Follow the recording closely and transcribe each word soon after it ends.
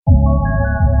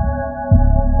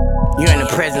You in the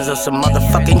presence of some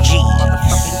motherfucking G.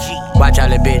 Watch out,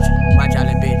 little bitch. Watch out,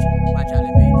 little bitch. Watch out,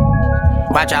 little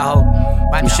bitch. Watch out, ho.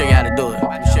 Let me show you how to do it.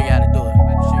 Let me show you how to do it.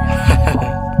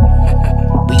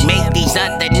 We make these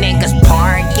other niggas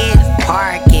park it.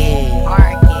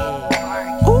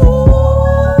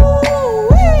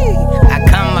 I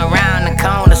come around the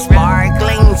corner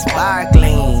sparkling.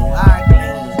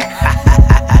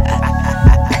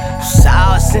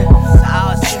 Saucing.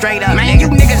 Straight up, man, you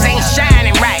niggas ain't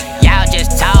shining right. Y'all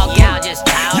just talking.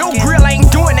 Your grill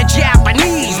ain't doing the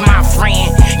Japanese, my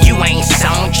friend. You ain't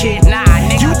song shit, nah,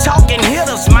 nigga. You talking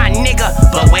hitters, my nigga,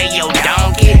 but where your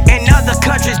donkey? In other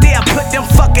countries, they'll put them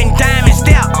fucking diamonds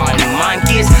there on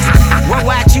monkeys. Well,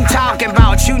 what you talking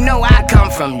about? You know I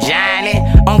come from Johnny.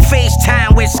 On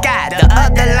FaceTime with Scott, the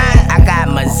other line, I got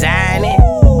Mazzani.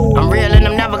 I'm real and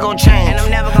I'm never gonna change.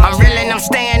 I'm real and I'm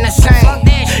staying the same.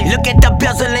 Look at the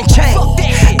bezel and chain.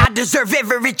 I deserve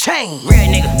every chain. Real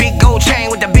nigga. Big gold chain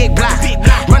with the big block.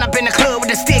 Run up in the club with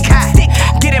the stick high.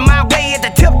 Get in my way at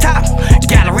the tip top.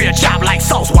 Got a real chop like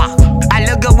sauce walk. I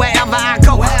look good wherever I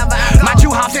go. My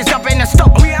true house is up in the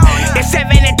store. It's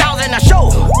 70,000 a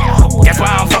show. That's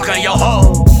why I'm fucking your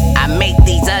hoe. I make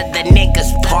these other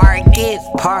niggas park it.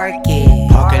 Park a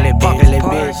little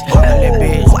bitch.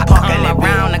 Come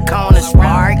around the corner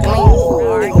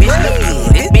sparkling.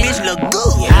 This bitch look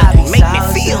good. Make me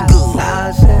feel good.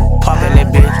 Park a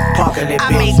little bitch. I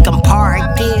make them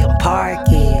park it.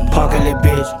 Park a little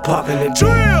bitch.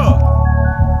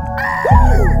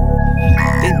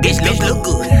 This bitch look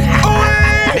good.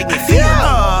 Make me feel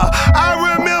good.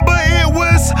 I remember it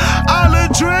was all a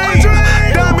dream.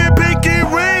 Diamond pinky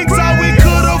rings, all we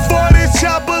could afford is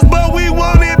choppers, but we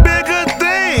wanted bigger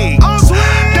things.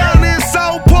 Down in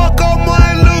South Park on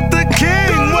Martin Luther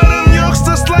King, where them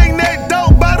youngsters slang that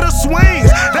dope by the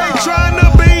swings. They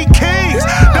tryna be kings.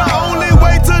 The only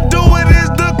way to do it is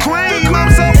the cream.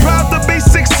 I'm so proud to be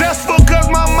successful, cause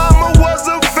my mama was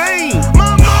a fiend.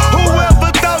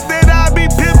 Whoever thought that I'd be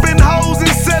pimping hoes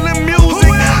and selling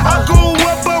music? I grew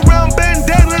up around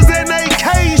bandanas and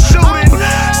AK shooting.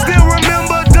 Still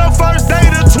remember the first day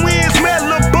the twins met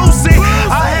Lil Boosie.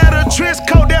 I had a trench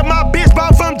coat that my bitch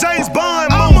bought from James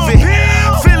Bond movie.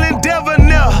 Feeling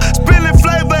debonair, spilling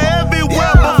flavor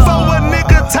everywhere. Before a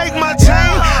nigga take my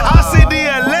chain, I see the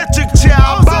electric chair.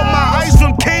 I bought my ice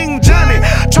from King Johnny.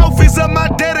 Trophies of my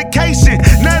dedication.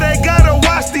 Now they gotta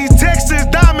watch these Texas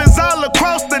diamonds all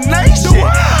across the nation.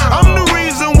 I'm the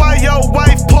reason why your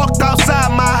wife parked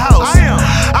outside my house.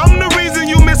 I'm the reason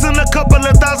you missing a couple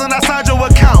of thousand outside your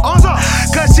account.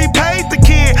 Cause she paid the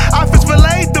kid, I fist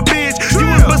filleted the bitch. You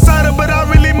was beside her, but I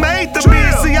really made the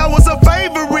bitch. See, I was a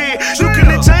favorite. You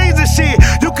couldn't change the shit,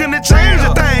 you couldn't change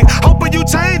a thing. Hoping you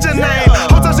change your name.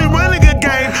 Hope that's a really good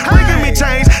game. Making me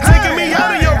change, taking me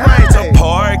out of your range. So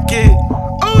park it.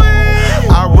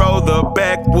 I roll the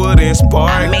backwood and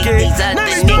spark I make it. these other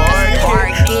niggas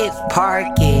park it.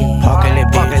 Park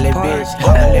a little bitch.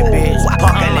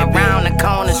 Come around the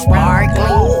corner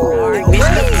sparkling. This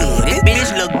bitch look good. This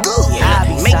bitch look good.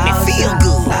 Make me feel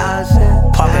good.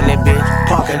 Park a little bitch.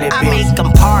 I make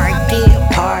them park it.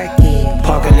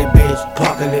 Park a little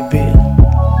bitch.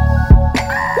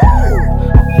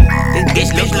 This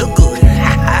bitch look good.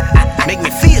 Make me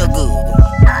feel good.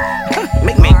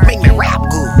 Make me rap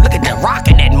good. Look at the rock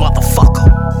in that motherfucker.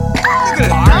 Look at the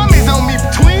diamonds on me,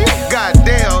 twin.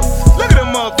 Goddamn. Look at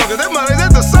them motherfuckers. Is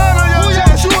that the sign on your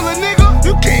chest? You a nigga?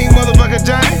 You king, motherfucker,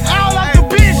 Johnny. I don't like the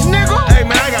bitch, nigga. Hey,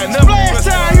 man, I got nothing. Splash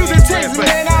time, you just text me,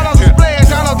 man. I don't know the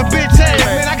splash, I know the bitch ass,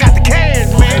 man. I got the cash,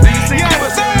 man. You know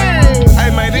what I'm saying? Hey,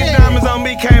 man, these diamonds on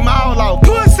me came all off.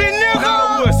 Pussy, nigga.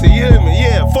 No pussy, you hear me?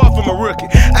 Yeah, far from a rookie.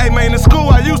 Hey, man, in school,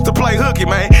 I used to play hooky,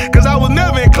 man. Cause I was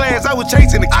never in class, I was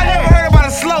chasing the cash. I never heard about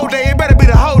a slow day. It better be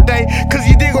the whole day. Cause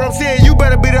you dig what I'm saying? You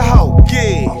better be the hoe.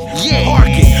 Yeah. Park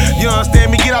it. You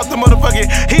understand me? Get off the motherfucking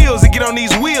heels and get on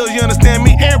these wheels. You understand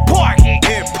me? And park it.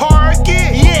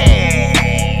 Yeah.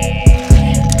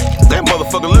 That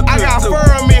motherfucker look good. I got too.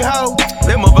 Fur on me, hoe.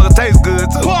 That motherfucker tastes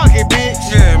good too. Park it, bitch.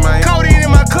 Yeah, man. Codeine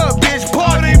in my cup, bitch.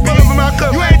 Park it, bitch. In my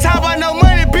cup. You ain't talking about no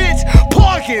money, bitch.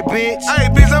 Park it, bitch. Hey,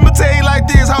 bitch, I'ma tell you like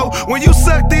this, hoe. When you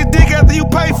suck this dick after you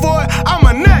pay for it, I'm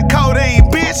a nut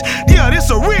codeine, bitch. Yeah, this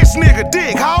a rich nigga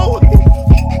dick, hoe.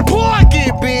 Park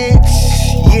it, bitch.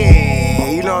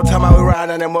 Yeah, you know what I'm talking about? We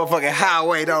riding on that motherfucking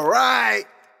highway, though, right?